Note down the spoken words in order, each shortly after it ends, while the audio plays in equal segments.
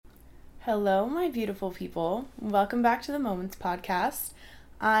Hello, my beautiful people. Welcome back to the Moments Podcast.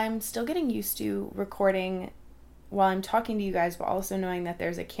 I'm still getting used to recording while I'm talking to you guys, but also knowing that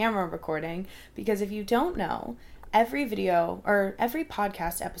there's a camera recording. Because if you don't know, every video or every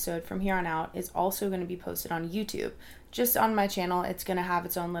podcast episode from here on out is also going to be posted on YouTube. Just on my channel, it's going to have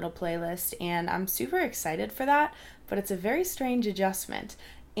its own little playlist, and I'm super excited for that, but it's a very strange adjustment.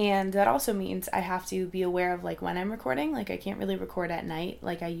 And that also means I have to be aware of when I'm recording. I can't really record at night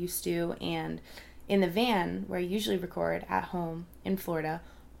like I used to. And in the van where I usually record at home in Florida,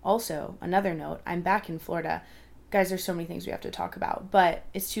 also another note, I'm back in Florida. Guys, there's so many things we have to talk about, but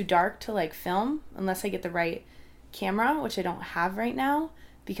it's too dark to film unless I get the right camera, which I don't have right now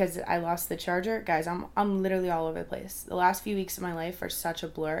because I lost the charger. Guys, I'm literally all over the place. The last few weeks of my life are such a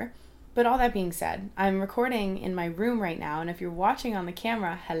blur. But all that being said, I'm recording in my room right now, and if you're watching on the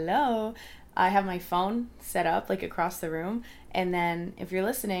camera, hello, I have my phone set up across the room, and then if you're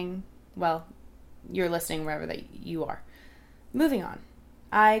listening, well, you're listening wherever that you are. Moving on.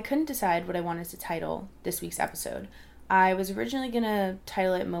 I couldn't decide what I wanted to title this week's episode. I was originally going to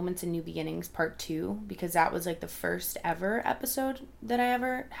title it Moments and New Beginnings Part 2, because that was the first ever episode that I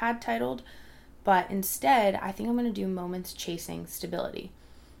ever had titled, but instead, I think I'm going to do Moments Chasing Stability.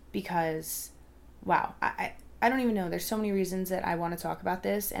 Because, wow, I don't even know. There's so many reasons that I want to talk about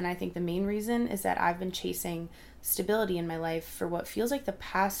this, and I think the main reason is that I've been chasing stability in my life for what feels like the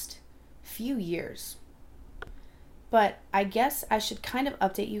past few years. But I guess I should kind of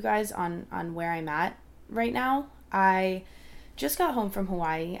update you guys on where I'm at right now. I just got home from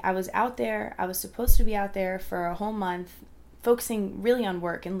Hawaii. I was out there. I was supposed to be out there for a whole month, focusing really on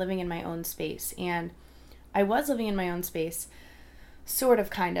work and living in my own space. And I was living in my own space. Sort of,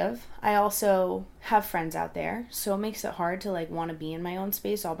 kind of. I also have friends out there, so it makes it hard to want to be in my own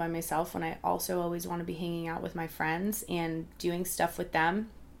space all by myself when I also always want to be hanging out with my friends and doing stuff with them,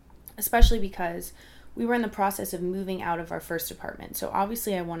 especially because we were in the process of moving out of our first apartment. So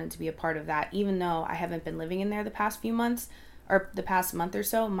obviously I wanted to be a part of that, even though I haven't been living in there the past few months or the past month or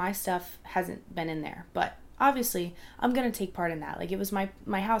so. My stuff hasn't been in there, but obviously I'm going to take part in that. It was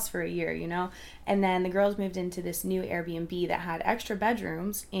my house for a year, and then the girls moved into this new Airbnb that had extra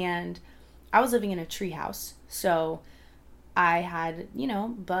bedrooms, and I was living in a tree house. So I had,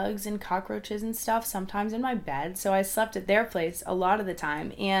 bugs and cockroaches and stuff sometimes in my bed. So I slept at their place a lot of the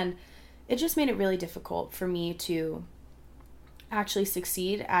time, and it just made it really difficult for me to actually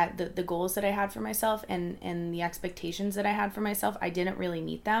succeed at the goals that I had for myself and the expectations that I had for myself. I didn't really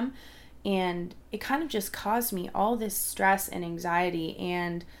meet them. And it kind of just caused me all this stress and anxiety,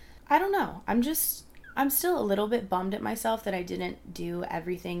 and I don't know, I'm still a little bit bummed at myself that I didn't do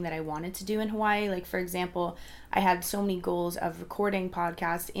everything that I wanted to do in Hawaii. For example, I had so many goals of recording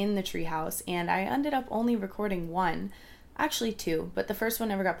podcasts in the treehouse, and I ended up only recording one, actually two, but the first one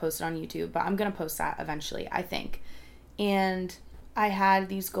never got posted on YouTube, but I'm going to post that eventually, I think. And I had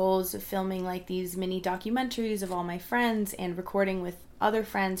these goals of filming these mini documentaries of all my friends and recording with other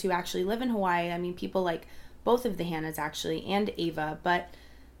friends who actually live in Hawaii. I mean, people like both of the Hannahs actually and Ava. But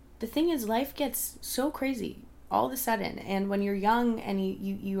the thing is, life gets so crazy all of a sudden. And when you're young and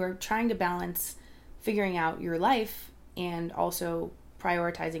you are trying to balance figuring out your life and also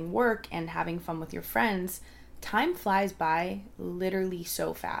prioritizing work and having fun with your friends, time flies by literally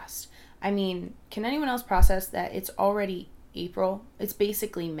so fast. I mean, can anyone else process that it's already April? It's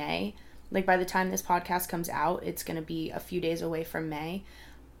basically May. By the time this podcast comes out, it's going to be a few days away from May.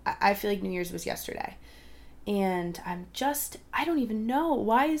 I feel like New Year's was yesterday. And I don't even know.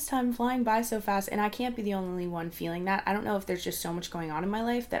 Why is time flying by so fast? And I can't be the only one feeling that. I don't know if there's just so much going on in my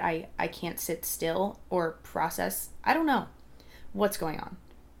life that I can't sit still or process. I don't know what's going on.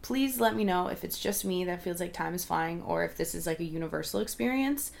 Please let me know if it's just me that feels like time is flying or if this is a universal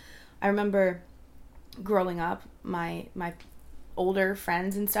experience. I remember growing up, my older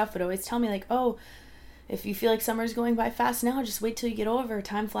friends and stuff would always tell me oh, if you feel like summer's going by fast now, just wait till you get over.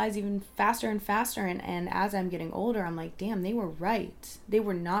 Time flies even faster and faster. And as I'm getting older, I'm like, damn, they were right. They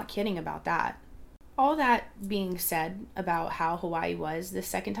were not kidding about that. All that being said about how Hawaii was the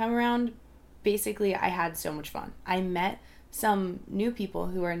second time around, basically I had so much fun. I met some new people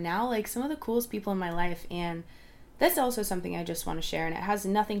who are now some of the coolest people in my life, and that's also something I just want to share, and it has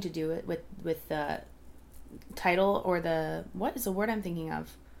nothing to do with the title or what is the word I'm thinking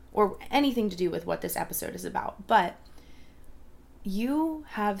of, or anything to do with what this episode is about. But you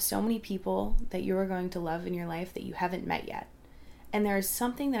have so many people that you are going to love in your life that you haven't met yet. And there is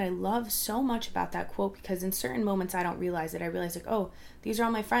something that I love so much about that quote, because in certain moments I don't realize it. I realize oh, these are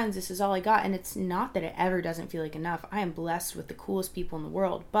all my friends, this is all I got. And it's not that it ever doesn't feel like enough. I am blessed with the coolest people in the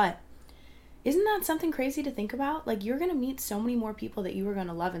world, but Isn't that something crazy to think about? Like, you're going to meet so many more people that you are going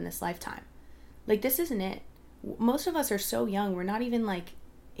to love in this lifetime. Like, this isn't it. Most of us are so young. We're not even like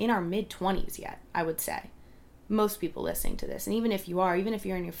in our mid-20s yet, I would say. Most people listening to this. And even if you are, even if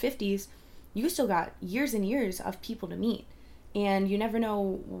you're in your 50s, you still got years and years of people to meet. And you never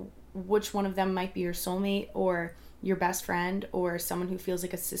know which one of them might be your soulmate or your best friend or someone who feels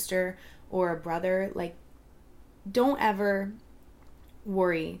like a sister or a brother. Like, don't ever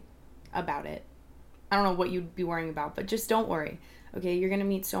worry about it. I don't know what you'd be worrying about, but just don't worry. Okay, you're going to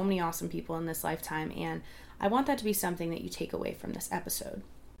meet so many awesome people in this lifetime, and I want that to be something that you take away from this episode.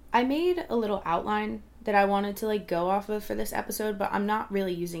 I made a little outline that I wanted to like go off of for this episode, but I'm not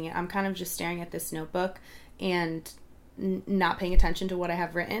really using it. I'm kind of just staring at this notebook and not paying attention to what I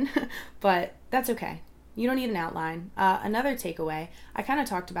have written, but that's okay. You don't need an outline. Another takeaway, I kind of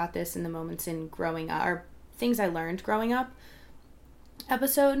talked about this in the moments in growing up, or things I learned growing up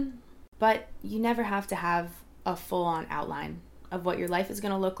episode, but you never have to have a full-on outline of what your life is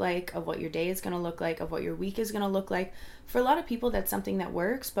going to look like, of what your day is going to look like, of what your week is going to look like. For a lot of people, that's something that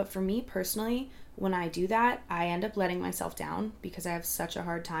works, but for me personally, when I do that, I end up letting myself down because I have such a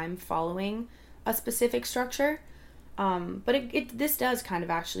hard time following a specific structure. But this does kind of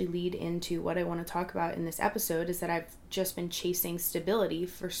actually lead into what I want to talk about in this episode, is that I've just been chasing stability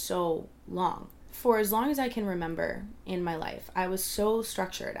for so long. For as long as I can remember in my life, I was so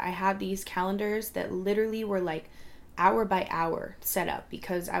structured. I had these calendars that literally were like hour by hour set up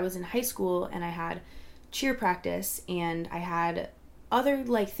because I was in high school and I had cheer practice and I had other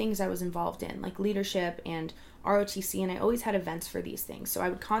like things I was involved in, like leadership and ROTC, and I always had events for these things. So I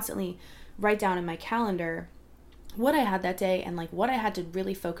would constantly write down in my calendar what I had that day and like what I had to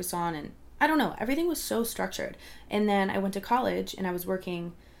really focus on, and I don't know, everything was so structured. And then I went to college and I was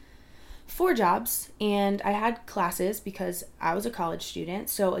working 4 jobs and I had classes because I was a college student.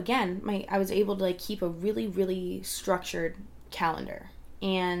 So again, I was able to like keep a really, really structured calendar.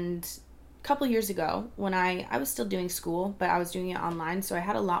 And a couple years ago when I was still doing school, but I was doing it online. So I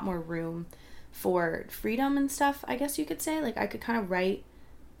had a lot more room for freedom and stuff, I guess you could say. Like I could kind of write,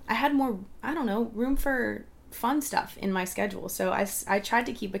 I had more, I don't know, room for fun stuff in my schedule. So I tried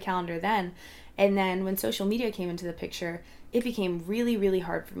to keep a calendar then. And then when social media came into the picture, it became really, really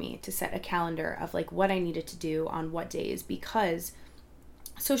hard for me to set a calendar of like what I needed to do on what days, because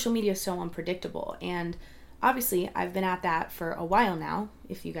social media is so unpredictable. And obviously I've been at that for a while now.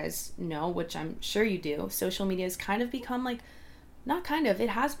 If you guys know, which I'm sure you do, social media has kind of become like, not kind of, it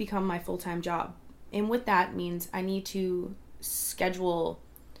has become my full-time job. And what that means, I need to schedule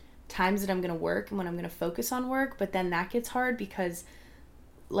times that I'm going to work and when I'm going to focus on work. But then that gets hard because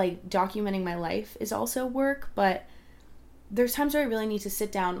like documenting my life is also work. But there's times where I really need to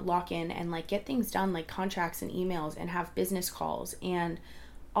sit down, lock in, and like get things done, like contracts and emails and have business calls. And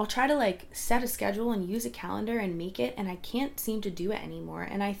I'll try to like set a schedule and use a calendar and make it, and I can't seem to do it anymore.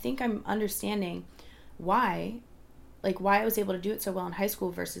 And I think I'm understanding why I was able to do it so well in high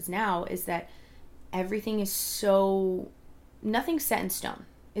school versus now is that everything is so, nothing's set in stone.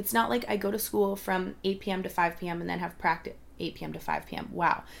 It's not like I go to school from 8 p.m. to 5 p.m. and then have practice 8 p.m. to 5 p.m.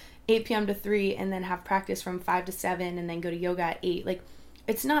 Wow. 8 p.m. to 3 and then have practice from 5 to 7 and then go to yoga at 8. Like,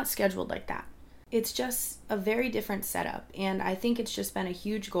 it's not scheduled like that. It's just a very different setup. And I think it's just been a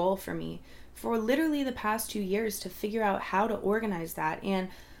huge goal for me for literally the past 2 years to figure out how to organize that. And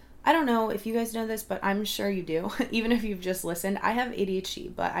I don't know if you guys know this, but I'm sure you do. Even if you've just listened, I have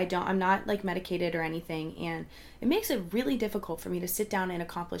ADHD, but I'm not like medicated or anything. And it makes it really difficult for me to sit down and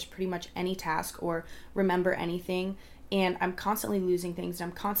accomplish pretty much any task or remember anything. And I'm constantly losing things and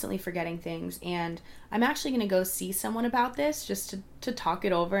I'm constantly forgetting things. And I'm actually going to go see someone about this just to talk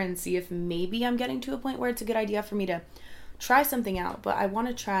it over and see if maybe I'm getting to a point where it's a good idea for me to try something out. But I want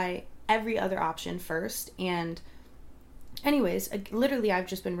to try every other option first. And anyways, literally I've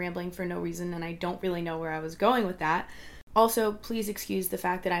just been rambling for no reason and I don't really know where I was going with that. Also, please excuse the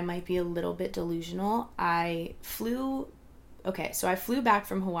fact that I might be a little bit delusional. I flew back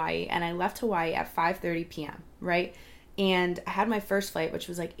from Hawaii and I left Hawaii at 5:30 p.m., right? And I had my first flight, which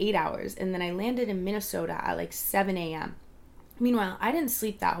was like 8 hours. And then I landed in Minnesota at like 7 a.m. Meanwhile, I didn't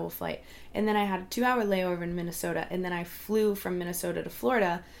sleep that whole flight. And then I had a 2-hour layover in Minnesota. And then I flew from Minnesota to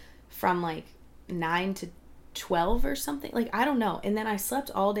Florida from like 9 to 12 or something. Like, I don't know. And then I slept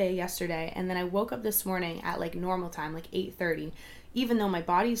all day yesterday. And then I woke up this morning at like normal time, like 8:30, even though my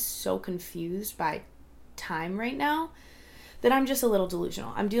body's so confused by time right now that I'm just a little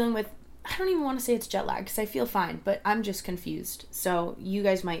delusional. I'm dealing with, I don't even want to say it's jet lag because I feel fine, but I'm just confused. So you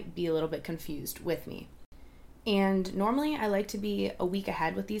guys might be a little bit confused with me. And normally I like to be a week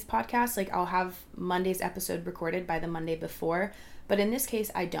ahead with these podcasts. Like I'll have Monday's episode recorded by the Monday before, But in this case,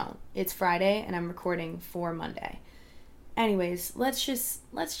 I don't. It's Friday and I'm recording for Monday. Anyways, let's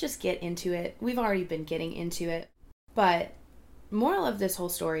just get into it. We've already been getting into it. But moral of this whole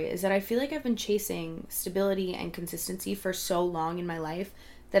story is that I feel like I've been chasing stability and consistency for so long in my life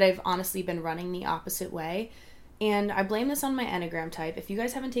that I've honestly been running the opposite way. And I blame this on my Enneagram type. If you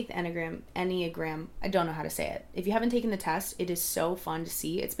guys haven't taken the Enneagram, I don't know how to say it. If you haven't taken the test, it is so fun to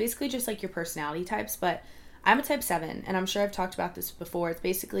see. It's basically just like your personality types, but I'm a type 7, and I'm sure I've talked about this before. It's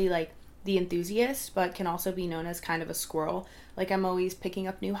basically like the enthusiast, but can also be known as kind of a squirrel. Like I'm always picking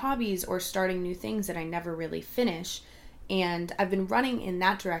up new hobbies or starting new things that I never really finish. And I've been running in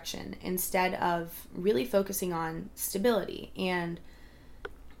that direction instead of really focusing on stability. And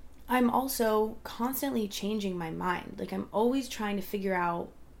I'm also constantly changing my mind. Like I'm always trying to figure out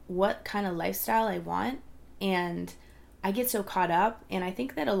what kind of lifestyle I want, and I get so caught up. And I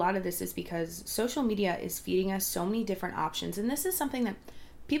think that a lot of this is because social media is feeding us so many different options, and this is something that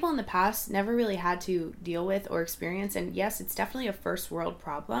people in the past never really had to deal with or experience. And yes, it's definitely a first world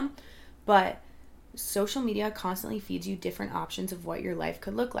problem, but social media constantly feeds you different options of what your life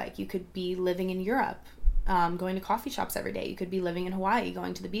could look like. You could be living in Europe, going to coffee shops every day. You could be living in Hawaii,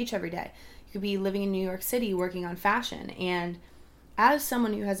 going to the beach every day. You could be living in New York City, working on fashion. And as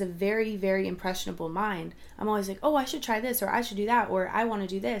someone who has a very, very impressionable mind, I'm always like, oh, I should try this, or I should do that, or I want to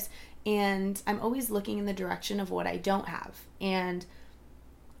do this. And I'm always looking in the direction of what I don't have. And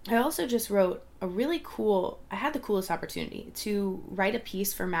I also just wrote I had the coolest opportunity to write a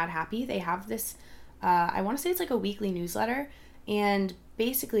piece for Mad Happy. They have this, I want to say it's like a weekly newsletter. And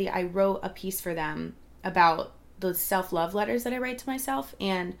basically I wrote a piece for them about the self-love letters that I write to myself.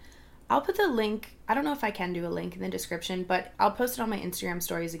 And I'll put the link, I don't know if I can do a link in the description, but I'll post it on my Instagram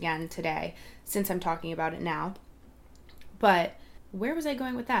stories again today since I'm talking about it now. But where was I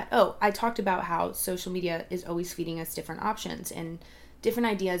going with that? Oh, I talked about how social media is always feeding us different options and different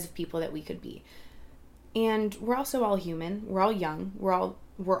ideas of people that we could be. And we're also all human, we're all young,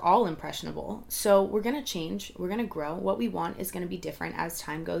 we're all impressionable. So we're going to change, we're going to grow. What we want is going to be different as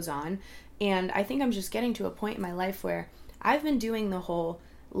time goes on. And I think I'm just getting to a point in my life where I've been doing the whole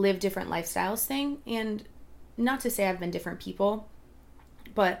live different lifestyles thing. And not to say I've been different people,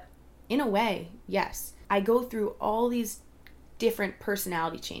 but in a way, yes. I go through all these different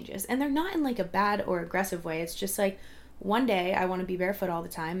personality changes, and they're not in like a bad or aggressive way. It's just like one day I want to be barefoot all the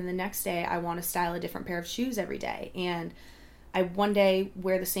time, and the next day I want to style a different pair of shoes every day. And I one day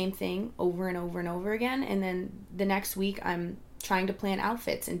wear the same thing over and over and over again, and then the next week I'm trying to plan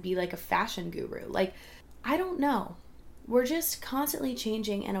outfits and be like a fashion guru. Like, I don't know. We're just constantly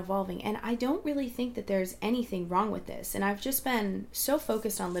changing and evolving, and I don't really think that there's anything wrong with this. And I've just been so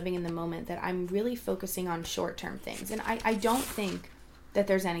focused on living in the moment that I'm really focusing on short-term things, and I don't think that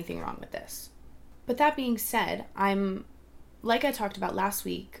there's anything wrong with this. But that being said, like I talked about last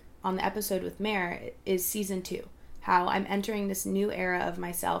week on the episode with Mare, is season 2. How I'm entering this new era of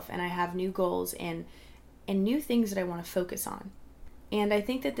myself, and I have new goals and new things that I want to focus on. And I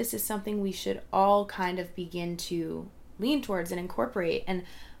think that this is something we should all kind of begin to lean towards and incorporate. And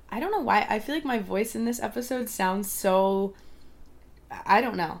I don't know why, I feel like my voice in this episode sounds so, I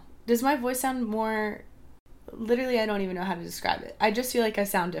don't know. Does my voice sound more, literally I don't even know how to describe it. I just feel like I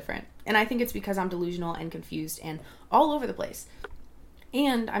sound different. And I think it's because I'm delusional and confused and all over the place.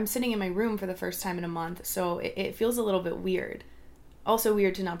 And I'm sitting in my room for the first time in a month, so it feels a little bit weird. Also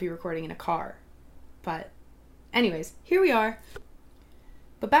weird to not be recording in a car. But anyways, here we are.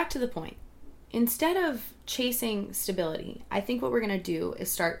 But back to the point. Instead of chasing stability, I think what we're going to do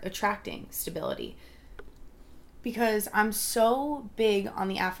is start attracting stability. Because I'm so big on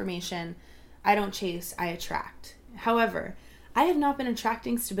the affirmation, I don't chase, I attract. However, I have not been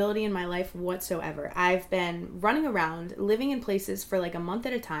attracting stability in my life whatsoever. I've been running around, living in places for like a month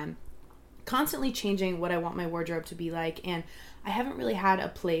at a time, constantly changing what I want my wardrobe to be like, and I haven't really had a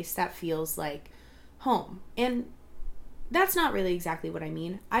place that feels like home. And that's not really exactly what I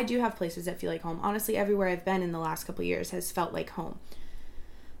mean. I do have places that feel like home. Honestly, everywhere I've been in the last couple of years has felt like home.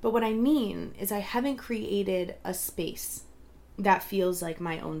 But what I mean is I haven't created a space that feels like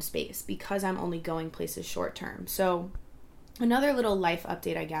my own space because I'm only going places short term. So another little life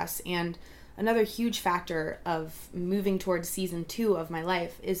update, I guess, and another huge factor of moving towards season 2 of my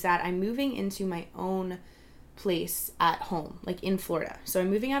life is that I'm moving into my own place at home, like in Florida. So I'm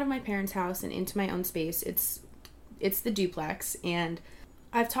moving out of my parents' house and into my own space. It's the duplex, and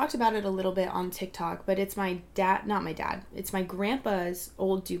I've talked about it a little bit on TikTok, but it's it's my grandpa's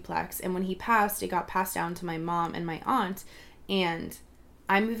old duplex, and when he passed, it got passed down to my mom and my aunt, and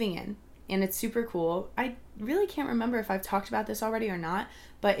I'm moving in, and it's super cool. I really can't remember if I've talked about this already or not,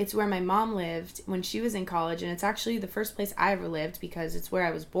 but it's where my mom lived when she was in college, and it's actually the first place I ever lived because it's where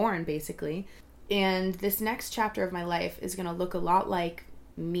I was born, basically. And this next chapter of my life is going to look a lot like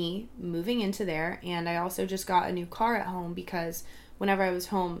me moving into there. And I also just got a new car at home because whenever I was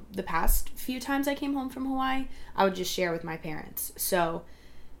home, the past few times I came home from Hawaii, I would just share with my parents, so,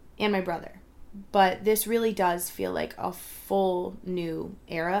 and my brother. But this really does feel like a full new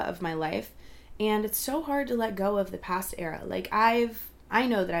era of my life, and it's so hard to let go of the past era. Like, I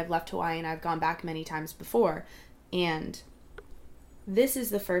know that I've left Hawaii and I've gone back many times before, and this is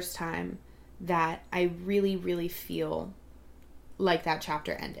the first time that I really, really feel like that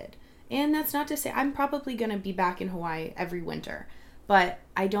chapter ended. And that's not to say I'm probably going to be back in Hawaii every winter, but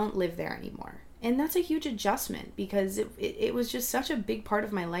I don't live there anymore. And that's a huge adjustment because it was just such a big part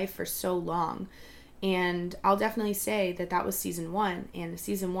of my life for so long. And I'll definitely say that that was season 1, and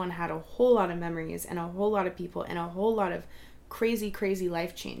season 1 had a whole lot of memories and a whole lot of people and a whole lot of crazy, crazy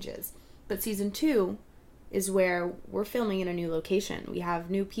life changes. But season 2 is where we're filming in a new location. We have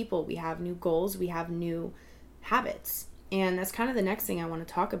new people, we have new goals, we have new habits. And that's kind of the next thing I want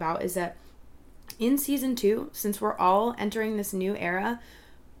to talk about, is that in season 2, since we're all entering this new era,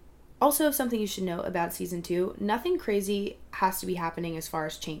 also something you should know about season 2, nothing crazy has to be happening as far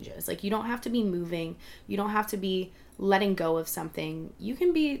as changes. Like, you don't have to be moving, you don't have to be letting go of something. You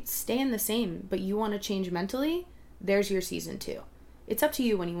can be staying the same, but you want to change mentally, there's your season 2. It's up to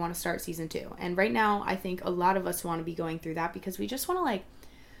you when you want to start season 2. And right now, I think a lot of us want to be going through that because we just want to, like,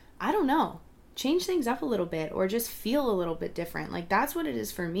 I don't know, change things up a little bit or just feel a little bit different. Like, that's what it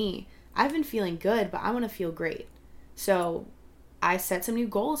is for me. I've been feeling good, but I want to feel great. So I set some new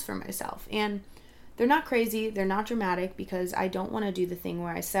goals for myself, and they're not crazy, they're not dramatic, because I don't want to do the thing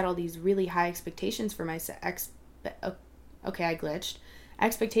where I set all these really high expectations for myself.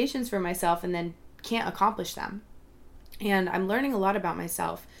 Expectations for myself and then can't accomplish them. And I'm learning a lot about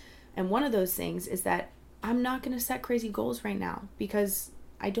myself. And one of those things is that I'm not going to set crazy goals right now because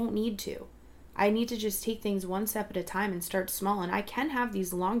I don't need to. I need to just take things one step at a time and start small. And I can have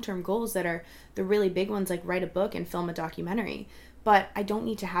these long-term goals that are the really big ones, like write a book and film a documentary. But I don't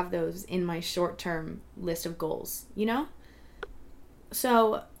need to have those in my short-term list of goals, you know?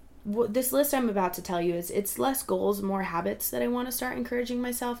 So this list I'm about to tell you it's less goals, more habits that I want to start encouraging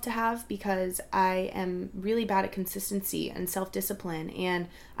myself to have, because I am really bad at consistency and self-discipline. And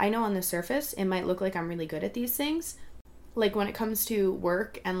I know on the surface, it might look like I'm really good at these things. Like when it comes to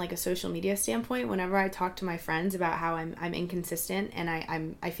work and like a social media standpoint, whenever I talk to my friends about how I'm inconsistent and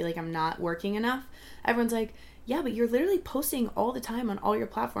I feel like I'm not working enough, everyone's like, yeah, but you're literally posting all the time on all your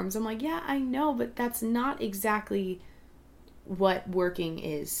platforms. I'm like, yeah, I know, but that's not exactly what working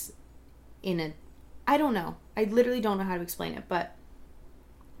is I don't know. I literally don't know how to explain it, but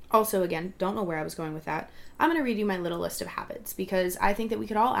also, again, don't know where I was going with that. I'm going to read you my little list of habits because I think that we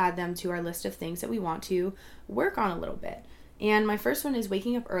could all add them to our list of things that we want to work on a little bit. And my first one is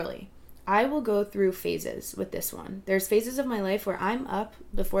waking up early. I will go through phases with this one. There's phases of my life where I'm up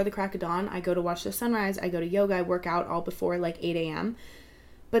before the crack of dawn. I go to watch the sunrise. I go to yoga. I work out all before like 8 a.m.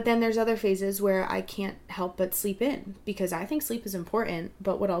 But then there's other phases where I can't help but sleep in because I think sleep is important.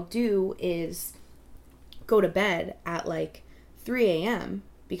 But what I'll do is go to bed at like 3 a.m.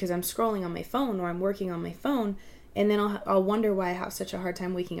 because I'm scrolling on my phone or I'm working on my phone, and then I'll wonder why I have such a hard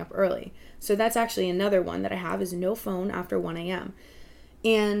time waking up early. So that's actually another one that I have, is no phone after 1 a.m.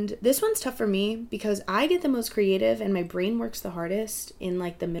 And this one's tough for me because I get the most creative and my brain works the hardest in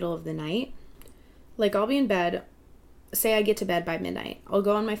like the middle of the night. Like I'll be in bed, say I get to bed by midnight. I'll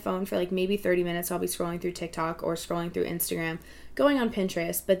go on my phone for like maybe 30 minutes. I'll be scrolling through TikTok or scrolling through Instagram, going on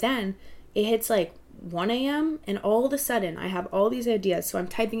Pinterest, but then it hits like 1 a.m. and all of a sudden I have all these ideas. So I'm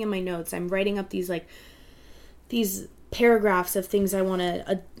typing in my notes. I'm writing up these paragraphs of things I want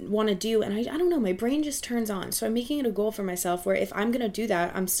to do, and I don't know, my brain just turns on. So I'm making it a goal for myself where if I'm going to do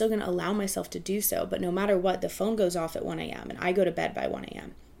that, I'm still going to allow myself to do so. But no matter what, the phone goes off at 1 a.m. and I go to bed by 1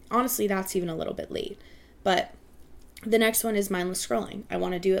 a.m. Honestly, that's even a little bit late. But the next one is mindless scrolling. I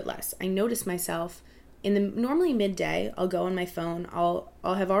want to do it less. I notice myself in the normally midday, I'll go on my phone, I'll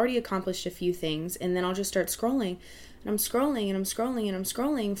have already accomplished a few things, and then I'll just start scrolling, and I'm scrolling and I'm scrolling and I'm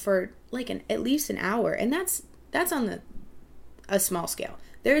scrolling for like at least an hour, and that's on a small scale.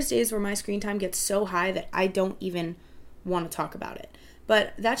 There's days where my screen time gets so high that I don't even want to talk about it.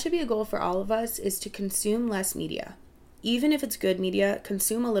 But that should be a goal for all of us, is to consume less media. Even if it's good media,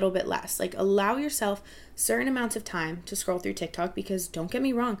 consume a little bit less. Like allow yourself certain amounts of time to scroll through TikTok, because don't get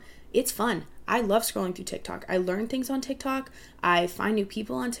me wrong, it's fun. I love scrolling through TikTok. I learn things on TikTok. I find new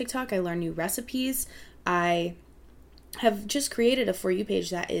people on TikTok. I learn new recipes. I have just created a For You page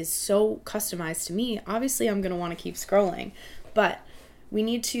that is so customized to me, obviously I'm going to want to keep scrolling. But we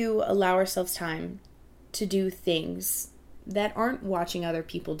need to allow ourselves time to do things that aren't watching other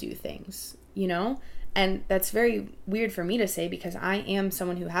people do things, you know? And that's very weird for me to say because I am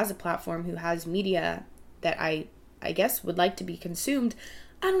someone who has a platform, who has media that I guess would like to be consumed.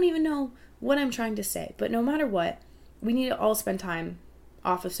 I don't even know what I'm trying to say. But no matter what, we need to all spend time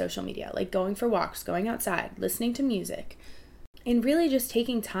off of social media, like going for walks, going outside, listening to music, and really just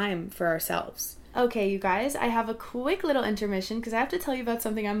taking time for ourselves. Okay, you guys, I have a quick little intermission because I have to tell you about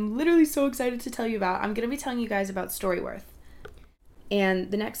something I'm literally so excited to tell you about. I'm going to be telling you guys about Storyworth.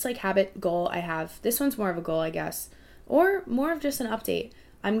 And the next habit goal I have, this one's more of a goal, I guess, or more of just an update.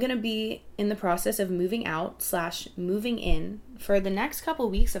 I'm going to be in the process of moving out / moving in for the next couple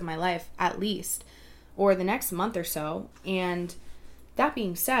weeks of my life at least, or the next month or so. And that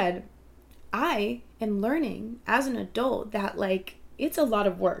being said, I am learning as an adult that it's a lot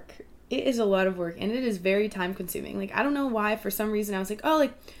of work. It is a lot of work and it is very time consuming. I don't know why, for some reason I was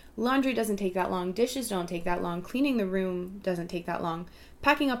laundry doesn't take that long, dishes don't take that long, cleaning the room doesn't take that long,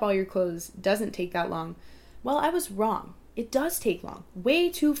 packing up all your clothes doesn't take that long. Well, I was wrong. It does take long, way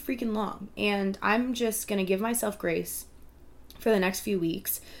too freaking long. And I'm just going to give myself grace for the next few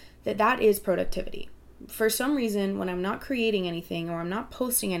weeks that is productivity. For some reason, when I'm not creating anything or I'm not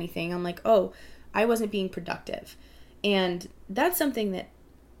posting anything, I'm like, oh, I wasn't being productive. And that's something that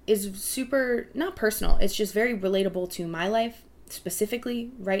is super, not personal, it's just very relatable to my life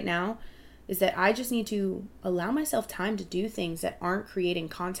specifically right now, is that I just need to allow myself time to do things that aren't creating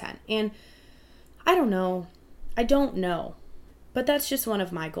content. And I don't know, but that's just one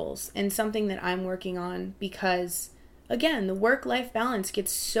of my goals and something that I'm working on because, again, the work-life balance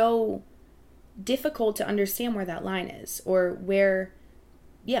gets so difficult to understand where that line is or where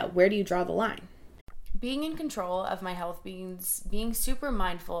do you draw the line? Being in control of my health means being super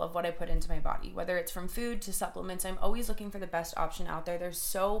mindful of what I put into my body, whether it's from food to supplements. I'm always looking for the best option out there. There's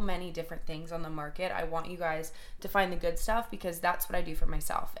so many different things on the market. I want you guys to find the good stuff because that's what I do for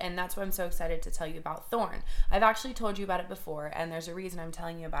myself. And that's why I'm so excited to tell you about Thorne. I've actually told you about it before, and there's a reason I'm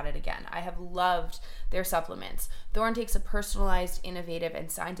telling you about it again. I have loved their supplements. Thorne takes a personalized, innovative, and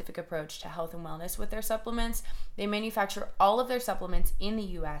scientific approach to health and wellness with their supplements. They manufacture all of their supplements in the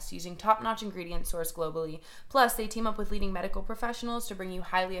US using top-notch ingredients sourced globally. Plus, they team up with leading medical professionals to bring you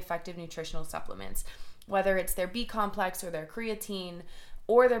highly effective nutritional supplements. Whether it's their B complex or their creatine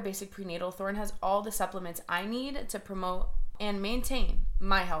or their basic prenatal, Thorne has all the supplements I need to promote and maintain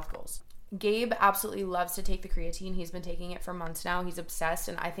my health goals. Gabe absolutely loves to take the creatine. He's been taking it for months now. He's obsessed,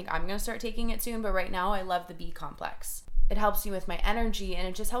 and I think I'm going to start taking it soon, but right now I love the B complex. It helps me with my energy, and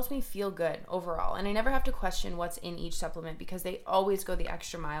it just helps me feel good overall. And I never have to question what's in each supplement because they always go the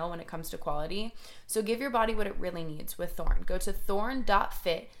extra mile when it comes to quality. So give your body what it really needs with Thorne. Go to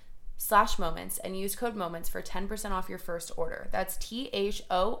thorne.fit/moments and use code moments for 10% off your first order. That's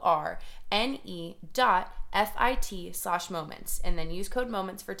THORNE.FIT/moments. And then use code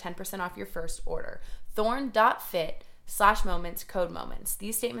moments for 10% off your first order. Thorne.fit/moments, code moments.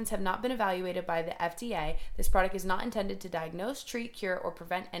 These statements have not been evaluated by the FDA. This product is not intended to diagnose, treat, cure, or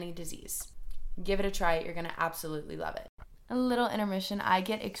prevent any disease. Give it a try. You're going to absolutely love it. A little intermission. I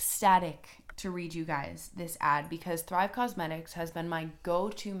get ecstatic to read you guys this ad because Thrive Causemetics has been my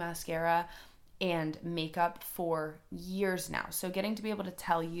go-to mascara and makeup for years now. So getting to be able to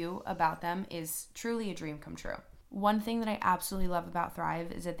tell you about them is truly a dream come true. One thing that I absolutely love about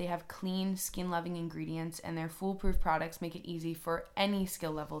Thrive is that they have clean, skin-loving ingredients, and their foolproof products make it easy for any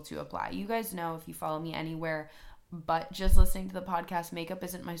skill level to apply. You guys know, if you follow me anywhere, but just listening to the podcast, makeup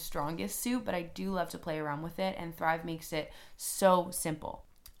isn't my strongest suit, but I do love to play around with it, and Thrive makes it so simple.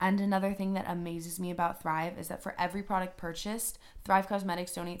 And another thing that amazes me about Thrive is that for every product purchased, Thrive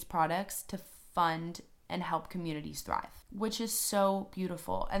Causemetics donates products to fund and help communities thrive, which is so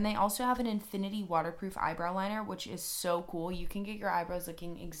beautiful. And they also have an infinity waterproof eyebrow liner, which is so cool. You can get your eyebrows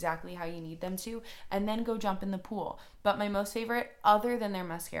looking exactly how you need them to, and then go jump in the pool. But my most favorite, other than their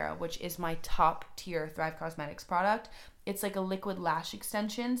mascara, which is my top tier Thrive Causemetics product, it's like a liquid lash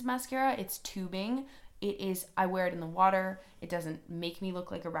extensions mascara. It's tubing. I wear it in the water. It doesn't make me look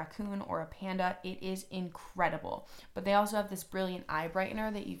like a raccoon or a panda. It is incredible. But they also have this brilliant eye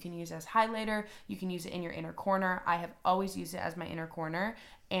brightener that you can use as highlighter. You can use it in your inner corner. I have always used it as my inner corner,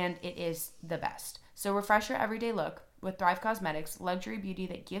 and it is the best. So refresh your everyday look with Thrive Causemetics, luxury beauty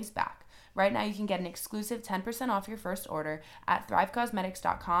that gives back. Right now, you can get an exclusive 10% off your first order at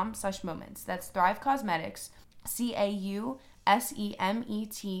thrivecausemetics.com/moments. That's Thrive Causemetics,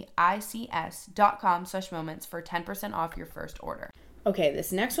 CAUSEMETICS.com/moments for 10% off your first order. Okay,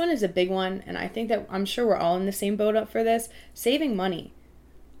 this next one is a big one, and I think that I'm sure we're all in the same boat up for this. Saving money.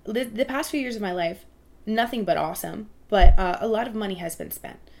 The past few years of my life, nothing but awesome, but a lot of money has been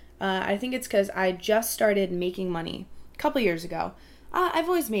spent. I think it's because I just started making money a couple years ago. I've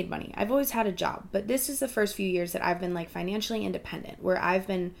always made money. I've always had a job, but this is the first few years that I've been like financially independent, where I've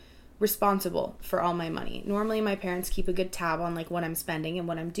been responsible for all my money. Normally my parents keep a good tab on like what I'm spending and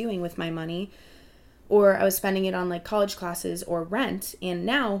what I'm doing with my money, or I was spending it on like college classes or rent, and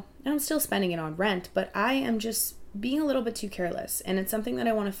now I'm still spending it on rent, but I am just being a little bit too careless, and it's something that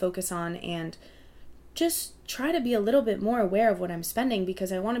I want to focus on and just try to be a little bit more aware of what I'm spending,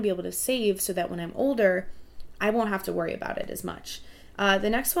 because I want to be able to save so that when I'm older, I won't have to worry about it as much. The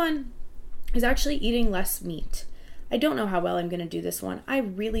next one is actually eating less meat. I don't know how well I'm going to do this one. I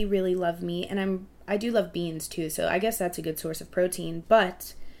really, really love meat, and I do love beans too, so I guess that's a good source of protein,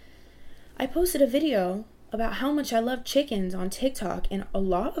 but I posted a video about how much I love chickens on TikTok, and a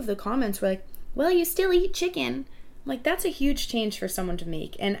lot of the comments were like, well, you still eat chicken. I'm like, that's a huge change for someone to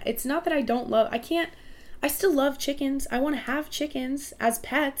make. And it's not that I still love chickens. I want to have chickens as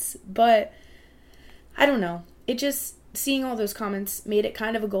pets, but I don't know. It just, seeing all those comments made it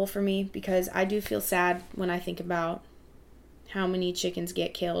kind of a goal for me, because I do feel sad when I think about how many chickens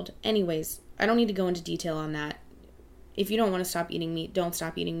get killed. Anyways, I don't need to go into detail on that. If you don't want to stop eating meat, don't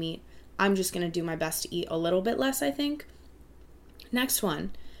stop eating meat. I'm just going to do my best to eat a little bit less, I think. Next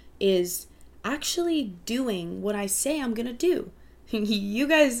one is actually doing what I say I'm going to do. You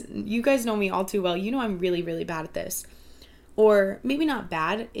guys know me all too well. You know I'm really, really bad at this. Or maybe not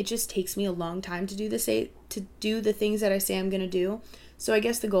bad, it just takes me a long time to do the things that I say I'm going to do. So I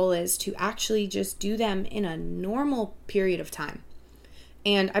guess the goal is to actually just do them in a normal period of time.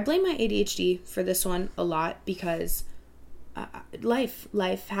 And I blame my ADHD for this one a lot, because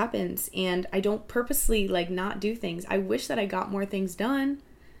life happens, and I don't purposely like not do things. I wish that I got more things done,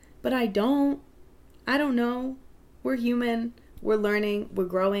 but I don't know. We're human, we're learning, we're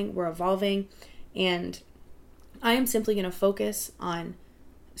growing, we're evolving, and I am simply going to focus on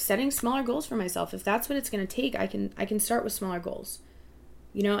setting smaller goals for myself. If that's what it's going to take, I can start with smaller goals.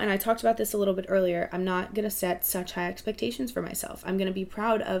 And I talked about this a little bit earlier. I'm not going to set such high expectations for myself. I'm going to be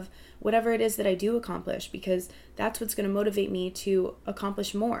proud of whatever it is that I do accomplish, because that's what's going to motivate me to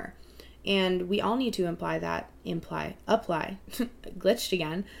accomplish more. And we all need to apply, glitched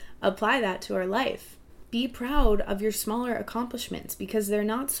again, apply that to our life. Be proud of your smaller accomplishments, because they're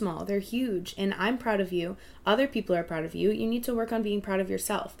not small, they're huge. And I'm proud of you. Other people are proud of you. You need to work on being proud of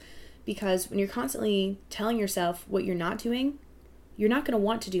yourself, because when you're constantly telling yourself what you're not doing, you're not going to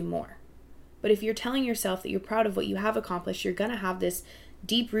want to do more. But if you're telling yourself that you're proud of what you have accomplished, you're going to have this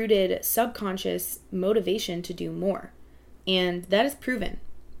deep-rooted subconscious motivation to do more. And that is proven.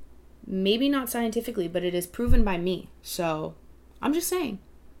 Maybe not scientifically, but it is proven by me. So I'm just saying.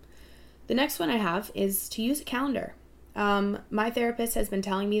 The next one I have is to use a calendar. My therapist has been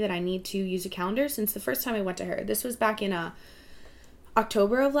telling me that I need to use a calendar since the first time I went to her. This was back in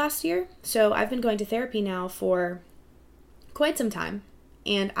October of last year. So I've been going to therapy now for quite some time,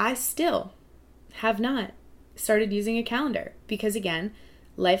 and I still have not started using a calendar, because again,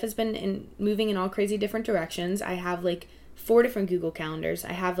 life has been moving in all crazy different directions. I have like 4 different Google calendars.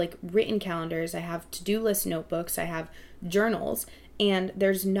 I have like written calendars. I have to-do list notebooks. I have journals, and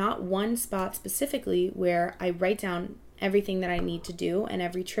there's not one spot specifically where I write down everything that I need to do and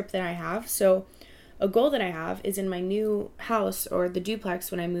every trip that I have. So a goal that I have is, in my new house or the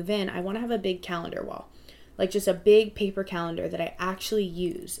duplex when I move in, I want to have a big calendar wall. Like just a big paper calendar that I actually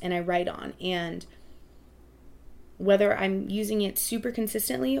use and I write on. And whether I'm using it super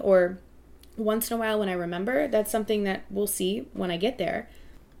consistently or once in a while when I remember, that's something that we'll see when I get there.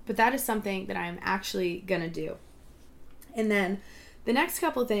 But that is something that I'm actually going to do. And then the next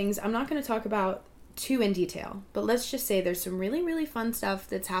couple things, I'm not going to talk about too in detail, but let's just say there's some really, really fun stuff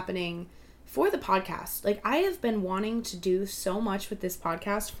that's happening for the podcast. Like, I have been wanting to do so much with this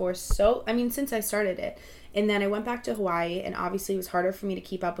podcast since I started it. And then I went back to Hawaii, and obviously it was harder for me to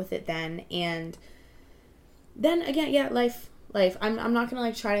keep up with it then. And then again, life. I'm not going to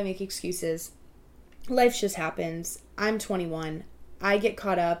like try to make excuses. Life just happens. I'm 21. I get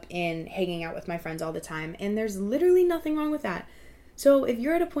caught up in hanging out with my friends all the time, and there's literally nothing wrong with that. So if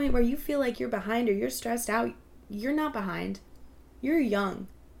you're at a point where you feel like you're behind or you're stressed out, you're not behind. You're young.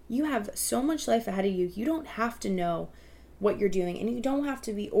 You have so much life ahead of you. You don't have to know what you're doing, and you don't have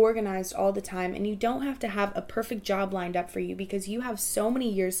to be organized all the time, and you don't have to have a perfect job lined up for you, because you have so many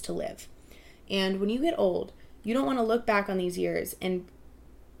years to live. And when you get old, you don't want to look back on these years and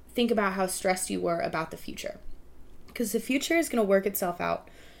think about how stressed you were about the future, because the future is going to work itself out.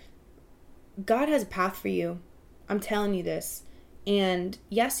 God has a path for you. I'm telling you this. And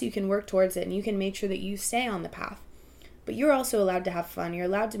yes, you can work towards it and you can make sure that you stay on the path. But you're also allowed to have fun. You're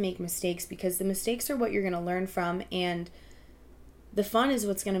allowed to make mistakes because the mistakes are what you're going to learn from, and the fun is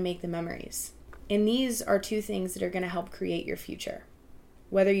what's going to make the memories. And these are two things that are going to help create your future,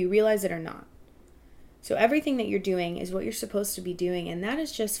 whether you realize it or not. So everything that you're doing is what you're supposed to be doing, and that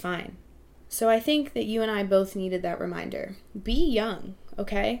is just fine. So I think that you and I both needed that reminder. Be young,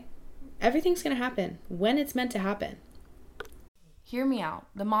 okay? Everything's going to happen when it's meant to happen. Hear me out.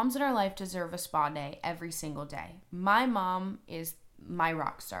 The moms in our life deserve a spa day every single day. My mom is my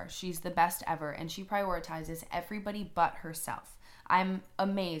rock star. She's the best ever, and she prioritizes everybody but herself. I'm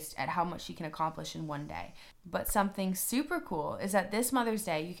amazed at how much she can accomplish in one day. But something super cool is that this Mother's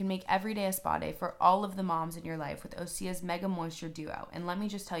Day, you can make every day a spa day for all of the moms in your life with Osea's Mega Moisture Duo. And let me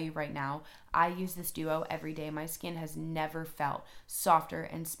just tell you right now, I use this duo every day. My skin has never felt softer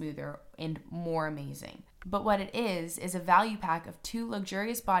and smoother and more amazing. But what it is a value pack of 2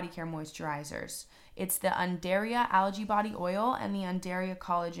 luxurious body care moisturizers. It's the Undaria Algae Body Oil and the Undaria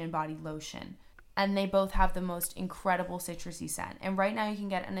Collagen Body Lotion. And they both have the most incredible citrusy scent. And right now you can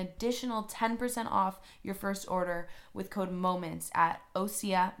get an additional 10% off your first order with code MOMENTS at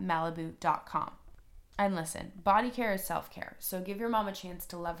OseaMalibu.com. And listen, body care is self-care. So give your mom a chance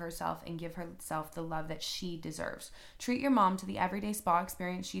to love herself and give herself the love that she deserves. Treat your mom to the everyday spa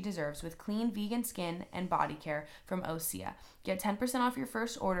experience she deserves with clean vegan skin and body care from Osea. Get 10% off your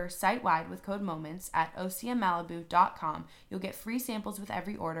first order site-wide with code MOMENTS at OseaMalibu.com. You'll get free samples with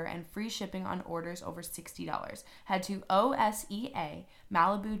every order and free shipping on orders over $60. Head to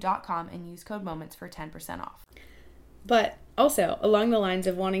OseaMalibu.com and use code MOMENTS for 10% off. But also, along the lines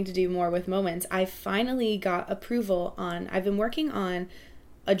of wanting to do more with Moments, I finally got approval I've been working on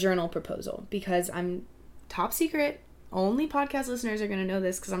a journal proposal because I'm top secret. Only podcast listeners are going to know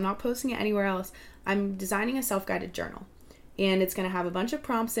this because I'm not posting it anywhere else. I'm designing a self-guided journal, and it's going to have a bunch of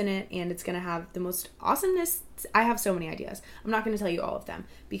prompts in it, and it's going to have the most awesomeness. I have so many ideas. I'm not going to tell you all of them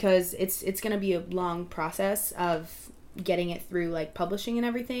because it's going to be a long process of getting it through like publishing and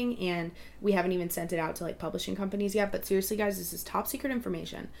everything, and we haven't even sent it out to like publishing companies yet. But seriously guys, this is top secret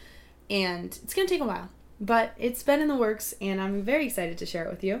information and it's gonna take a while, but it's been in the works and I'm very excited to share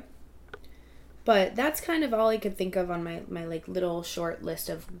it with you. But that's kind of all I could think of on my like little short list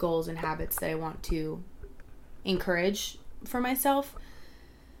of goals and habits that I want to encourage for myself.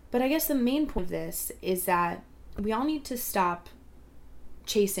 But I guess the main point of this is that we all need to stop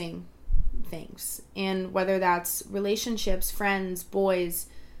chasing things, and whether that's relationships, friends, boys,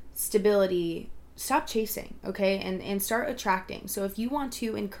 stability, stop chasing, okay, and start attracting. So if you want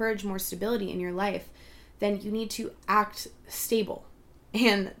to encourage more stability in your life, then you need to act stable.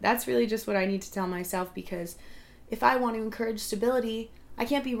 And that's really just what I need to tell myself, because if I want to encourage stability, I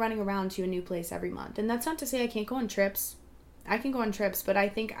can't be running around to a new place every month. And that's not to say I can't go on trips. I can go on trips, but I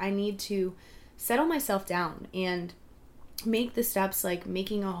think I need to settle myself down and make the steps like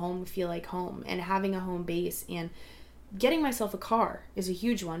making a home feel like home and having a home base, and getting myself a car is a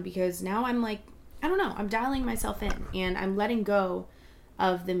huge one, because now I'm like, I don't know, I'm dialing myself in and I'm letting go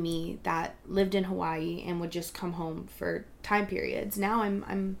of the me that lived in Hawaii and would just come home for time periods. Now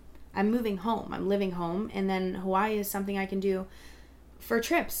I'm moving home. I'm living home, and then Hawaii is something I can do for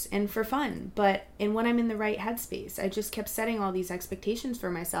trips and for fun. And when I'm in the right headspace, I just kept setting all these expectations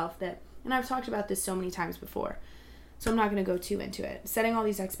for myself and I've talked about this so many times before, so I'm not going to go too into it. Setting all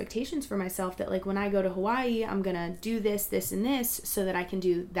these expectations for myself that like when I go to Hawaii, I'm going to do this, this, and this so that I can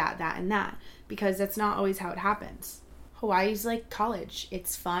do that, that, and that, because that's not always how it happens. Hawaii's like college.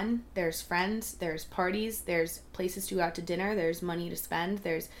 It's fun. There's friends. There's parties. There's places to go out to dinner. There's money to spend.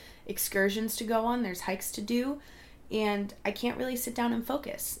 There's excursions to go on. There's hikes to do. And I can't really sit down and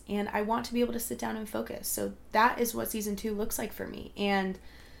focus. And I want to be able to sit down and focus. So that is what season 2 looks like for me. And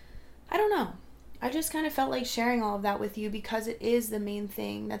I don't know. I just kind of felt like sharing all of that with you because it is the main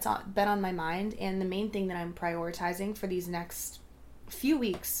thing that's been on my mind and the main thing that I'm prioritizing for these next few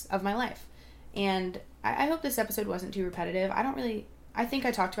weeks of my life. And I hope this episode wasn't too repetitive. I think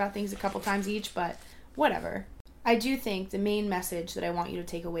I talked about things a couple times each, but whatever. I do think the main message that I want you to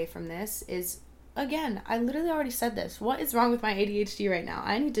take away from this is, again, I literally already said this. What is wrong with my ADHD right now?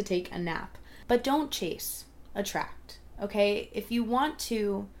 I need to take a nap. But don't chase, attract, okay? If you want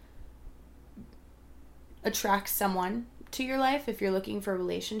to attract someone to your life, if you're looking for a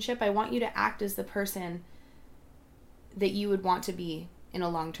relationship, I want you to act as the person that you would want to be in a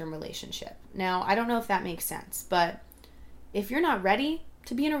long-term relationship. Now, I don't know if that makes sense, but if you're not ready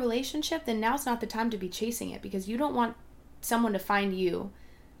to be in a relationship, then now's not the time to be chasing it, because you don't want someone to find you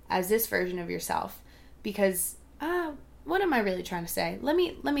as this version of yourself. Because what am I really trying to say? Let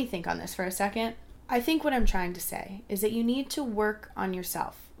me think on this for a second. I think what I'm trying to say is that you need to work on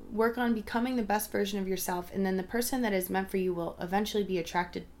yourself. Work on becoming the best version of yourself, and then the person that is meant for you will eventually be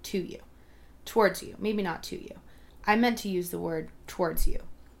attracted to you, towards you, maybe not to you. I meant to use the word towards you.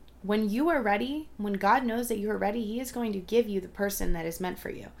 When you are ready, when God knows that you are ready, He is going to give you the person that is meant for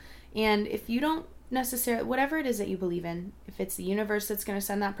you. And if you don't necessarily, whatever it is that you believe in, if it's the universe that's going to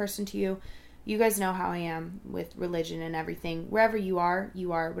send that person to you, you guys know how I am with religion and everything. Wherever you are,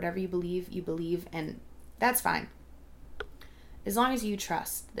 you are. Whatever you believe, and that's fine. As long as you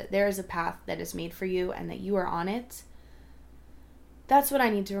trust that there is a path that is made for you and that you are on it, that's what I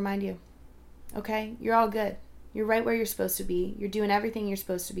need to remind you. Okay? You're all good. You're right where you're supposed to be. You're doing everything you're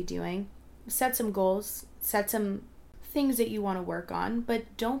supposed to be doing. Set some goals. Set some things that you want to work on,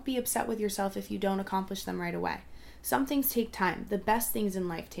 but don't be upset with yourself if you don't accomplish them right away. Some things take time. The best things in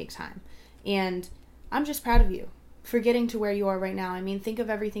life take time. And I'm just proud of you for getting to where you are right now. I mean, think of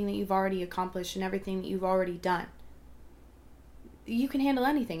everything that you've already accomplished and everything that you've already done. You can handle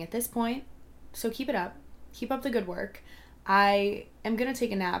anything at this point, so keep it up. Keep up the good work. I am going to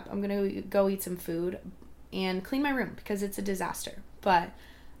take a nap. I'm going to go eat some food and clean my room because it's a disaster. But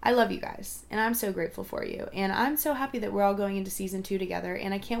I love you guys, and I'm so grateful for you. And I'm so happy that we're all going into season 2 together,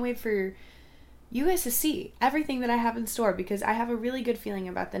 and I can't wait for you guys to see everything that I have in store because I have a really good feeling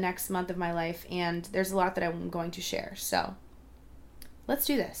about the next month of my life, and there's a lot that I'm going to share. So let's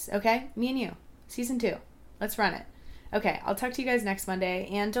do this, okay? Me and you. Season 2. Let's run it. Okay, I'll talk to you guys next Monday,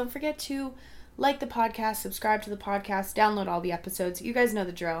 and don't forget to like the podcast, subscribe to the podcast, download all the episodes. You guys know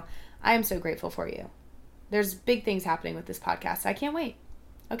the drill. I am so grateful for you. There's big things happening with this podcast. I can't wait.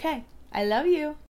 Okay, I love you.